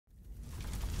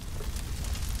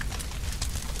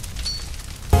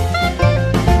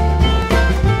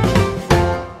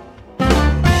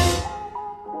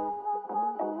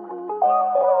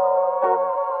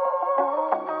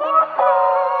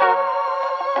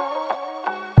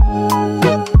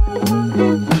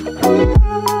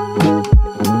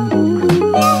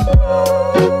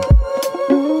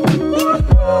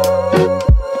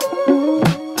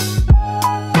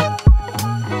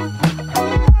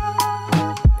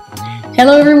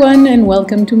Hello everyone and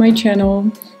welcome to my channel.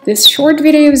 This short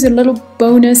video is a little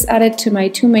bonus added to my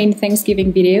two main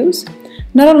Thanksgiving videos.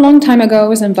 Not a long time ago I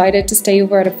was invited to stay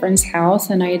over at a friend's house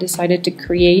and I decided to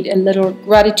create a little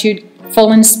gratitude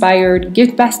fall inspired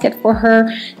gift basket for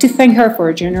her to thank her for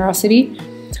her generosity.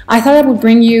 I thought I would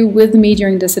bring you with me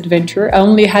during this adventure. I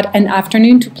only had an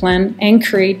afternoon to plan and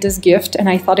create this gift, and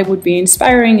I thought it would be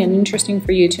inspiring and interesting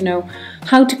for you to know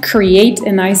how to create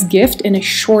a nice gift in a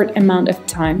short amount of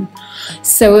time.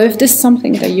 So if this is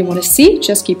something that you want to see,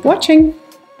 just keep watching.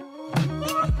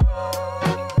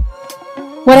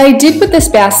 What I did with this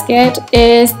basket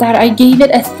is that I gave it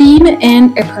a theme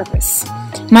and a purpose.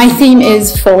 My theme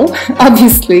is fall,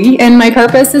 obviously, and my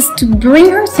purpose is to bring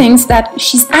her things that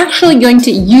she's actually going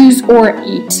to use or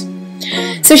eat.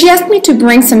 So she asked me to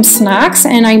bring some snacks,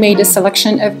 and I made a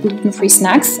selection of gluten-free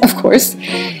snacks, of course.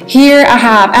 Here I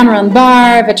have amaranth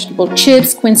bar, vegetable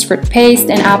chips, quince fruit paste,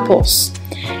 and apples.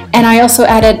 And I also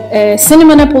added a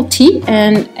cinnamon apple tea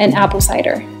and an apple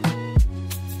cider.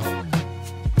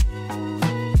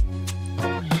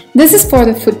 This is for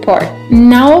the food part.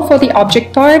 Now for the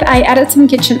object part, I added some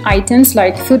kitchen items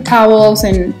like food towels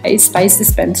and a spice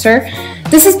dispenser.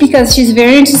 This is because she's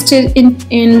very interested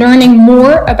in learning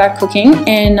more about cooking,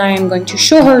 and I am going to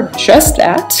show her just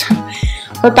that.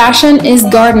 Her passion is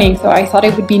gardening, so I thought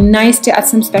it would be nice to add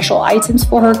some special items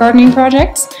for her gardening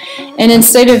projects. And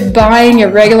instead of buying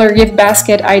a regular gift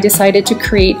basket, I decided to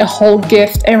create a whole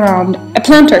gift around a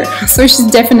planter. So she's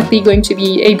definitely going to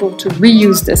be able to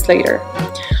reuse this later.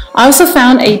 I also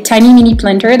found a tiny mini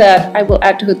planter that I will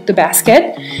add to the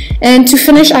basket. And to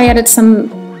finish, I added some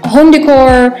home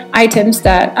decor items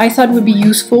that I thought would be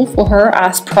useful for her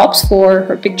as props for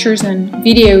her pictures and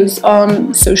videos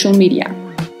on social media.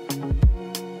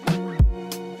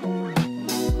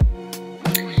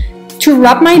 To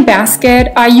wrap my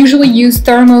basket, I usually use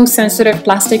thermosensitive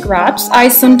plastic wraps. I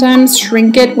sometimes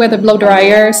shrink it with a blow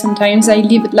dryer, sometimes I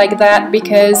leave it like that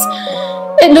because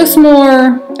it looks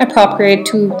more appropriate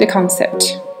to the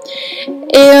concept.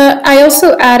 I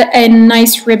also add a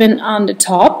nice ribbon on the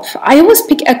top. I always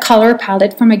pick a color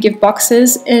palette from my gift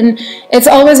boxes, and it's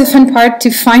always a fun part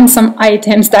to find some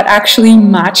items that actually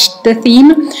match the theme.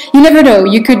 You never know,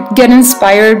 you could get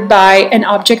inspired by an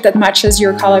object that matches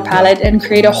your color palette and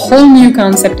create a whole new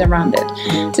concept around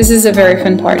it. This is a very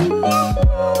fun part.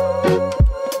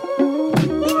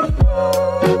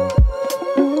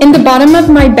 In the bottom of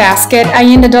my basket, I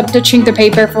ended up ditching the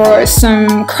paper for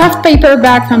some craft paper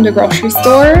back from the grocery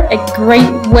store. A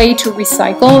great way to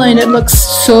recycle, and it looks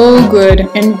so good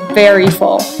and very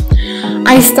full.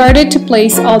 I started to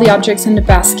place all the objects in the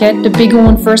basket, the bigger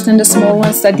one first and the small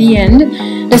ones at the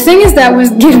end. The thing is that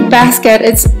with gift basket,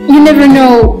 you never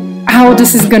know how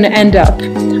this is going to end up.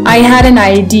 I had an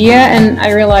idea and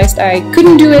I realized I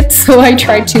couldn't do it, so I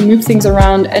tried to move things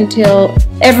around until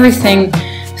everything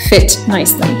fit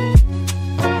nicely.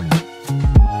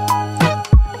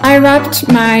 I wrapped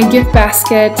my gift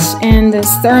basket in this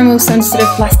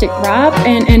thermosensitive plastic wrap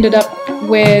and ended up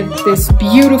with this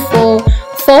beautiful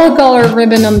fall color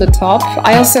ribbon on the top.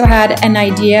 I also had an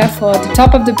idea for the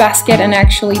top of the basket and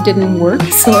actually didn't work,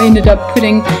 so I ended up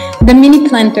putting the mini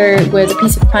planter with a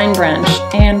piece of pine branch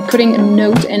and putting a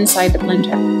note inside the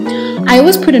planter. I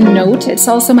always put a note. It's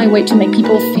also my way to make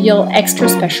people feel extra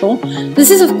special.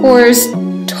 This is of course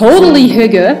totally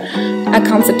hygge, a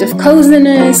concept of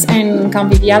coziness and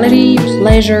conviviality,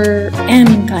 pleasure, and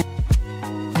kindness.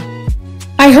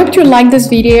 I hope you like this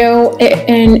video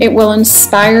and it will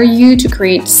inspire you to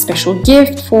create a special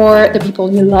gift for the people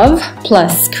you love.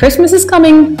 Plus, Christmas is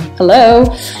coming. Hello!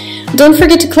 Don't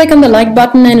forget to click on the like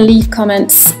button and leave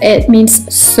comments. It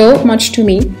means so much to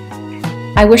me.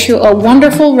 I wish you a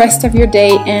wonderful rest of your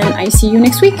day and I see you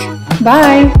next week.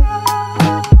 Bye!